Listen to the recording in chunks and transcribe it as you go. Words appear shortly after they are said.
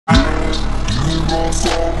what's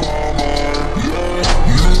on my mind. Yeah,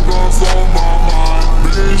 you know what's on my mind,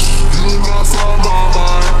 bitch. You know what's on my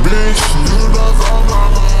mind, bitch. You know what's on my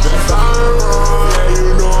mind. That's how I roll. Yeah, you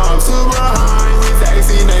know I'm super high. We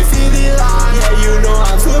sexy, nice city line. Yeah, you know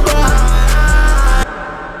I'm super high.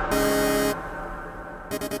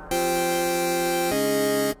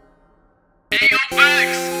 Hey, yo, BAX,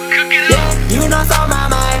 cook it up. Yeah, you know what's on my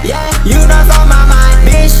mind. Yeah, you know what's on my mind,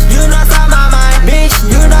 bitch. You know what's on my mind, bitch.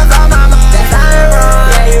 You know what's on my mind. That's how I roll.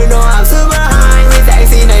 Yeah, you know I'm super high. We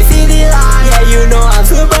sexy, nice city line. Yeah, you know I'm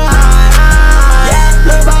super high. Yeah,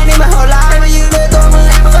 look by me my whole life. Mà you đưa tôi mừng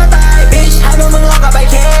em có tay, bitch. Hai đứa mừng lo cả bài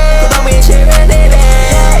kia. Côต้องมีชีวิตดีๆ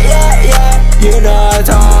Yeah, yeah, yeah. You know I'm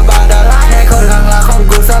talking about the life. แค่คนข้างหลังของ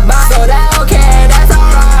กูสบาย So that's okay, that's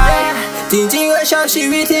alright. จริงๆก็ชอบชี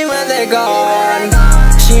วิตที่เหมือนแต่ก่อน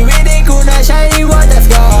ชีวิตที่กูน่าใช้ดีกว่าแต่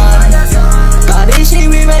ก่อนก่อนที่ชี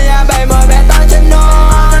วิตมันยากไปหมดแม้ตอนจะนอ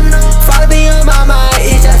น Fuck the on my mind,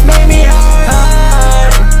 it just made me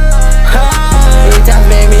hurt, hurt. It just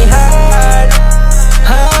made me hurt,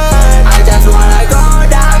 hurt. I just wanna go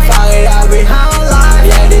down, fuck it up with whole life.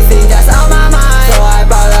 Yeah, this thing just on my mind, so I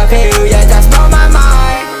bought a pill, yeah, just blow my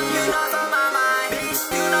mind. You know what's on my mind, bitch.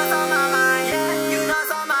 You know what's on my mind, yeah. You know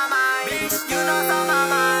what's on my mind, bitch. You know what's on my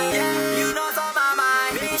mind, yeah. You know what's on my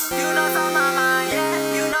mind, bitch. You know what's on my mind, yeah.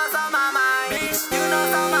 You know what's on my mind, bitch. You know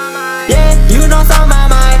what's on my mind, yeah. You know what's on my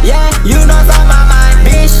mind, yeah. You know what's on my mind,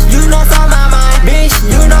 bitch. You know what's on my mind, bitch.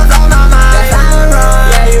 You know what's on my mind. That's how I roll.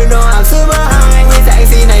 Yeah, you know I'm super high. We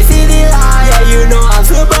sexy, nice city life. Yeah, you know I'm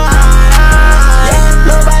super high. Yeah, โล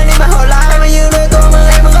กใบนี้มันโหดร้ายมายืนด้วยตัวมึง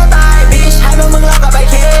เองมึงก็ตาย bitch. ให้พวกมึงรอกับไป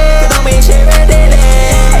คิดก็ต้องมีชีวิตดี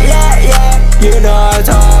ๆ Yeah, yeah. You know I'm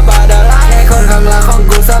talking about the life. แค่คนข้างหลังของ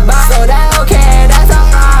กูสบาย So that's okay, that's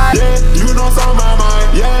alright. Yeah, you know what's on my mind.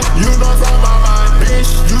 Yeah, you know what's on my mind, bitch.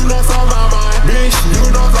 You know what's on my mind, bitch. You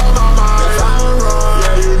know what's on my mind. That's how I roll.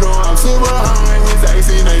 Yeah, you know I'm super high. We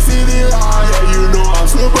sexy, nice city life. Yeah, you know I'm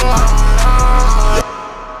super high.